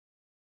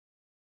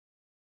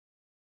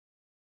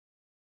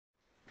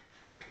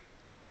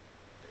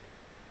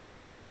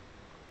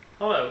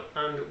Hello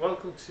and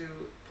welcome to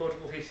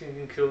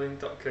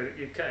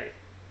portableheatingandcooling.co.uk.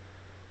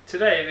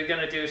 Today we're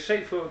going to do a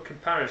straightforward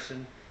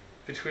comparison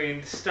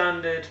between the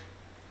standard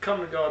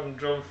common garden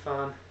drum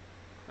fan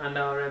and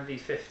our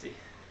MB50.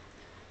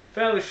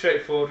 Fairly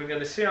straightforward. We're going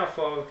to see how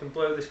far we can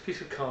blow this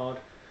piece of card,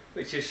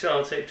 which is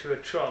sellotaped to a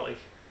trolley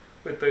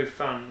with both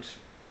fans.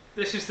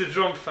 This is the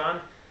drum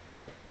fan.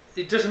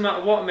 It doesn't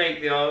matter what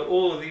make they are,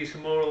 all of these are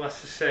more or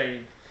less the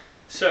same.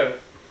 So,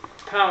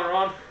 power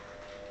on,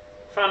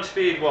 fan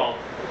speed 1.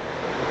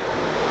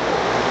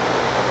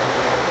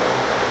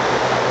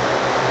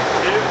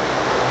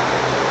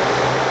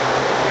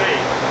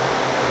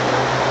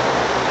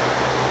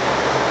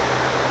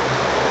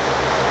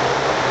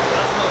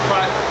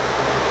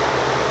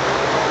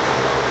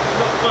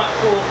 About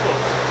 4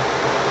 foot.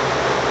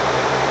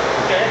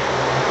 Okay.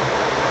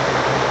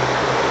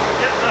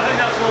 Yep, I think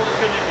that's all it's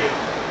going to do.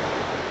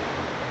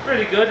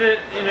 Pretty good.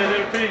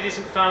 They're a pretty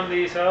decent fan,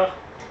 these are.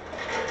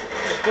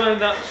 It's blown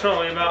that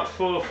trolley about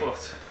 4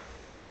 foot.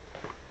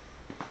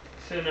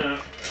 So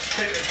now, let's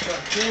take this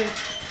back in.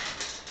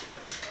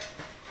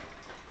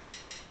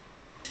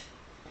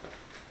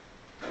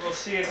 And we'll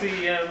see if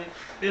the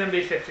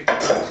MB50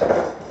 comes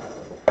out.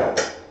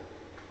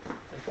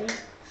 Okay,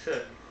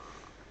 so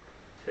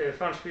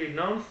fan speed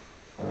none.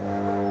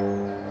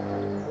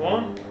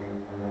 1, 2,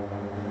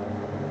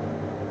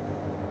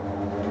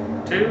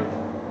 3.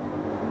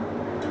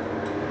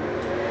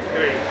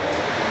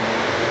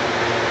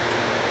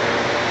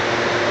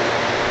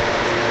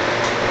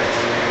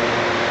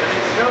 And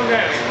it's still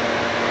going.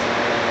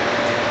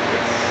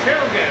 It's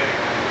still going.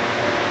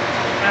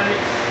 And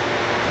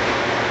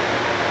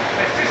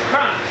it's just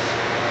cramped.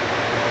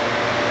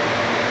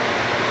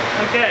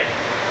 Okay.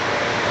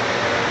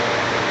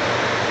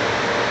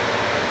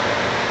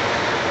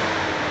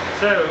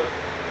 So,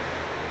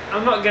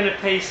 I'm not going to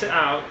pace it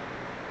out.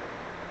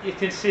 You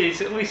can see it's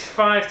at least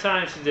 5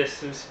 times the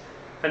distance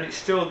and it's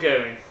still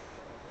going.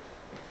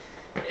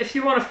 If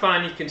you want a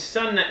fan, you can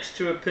stand next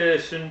to a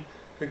person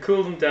and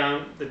cool them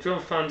down. The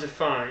drum fans are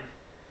fine.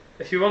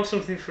 If you want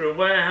something for a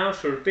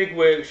warehouse or a big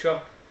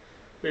workshop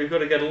where you've got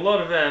to get a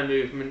lot of air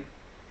movement,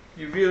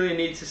 you really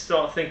need to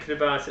start thinking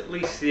about at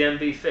least the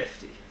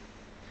MB50.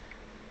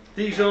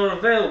 These are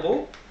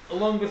available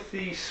along with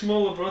the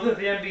smaller brother,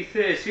 the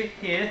MB30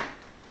 here,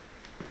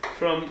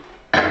 from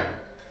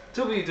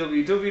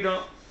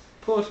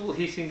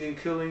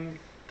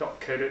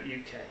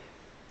www.portableheatingandcooling.co.uk.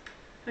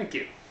 Thank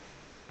you.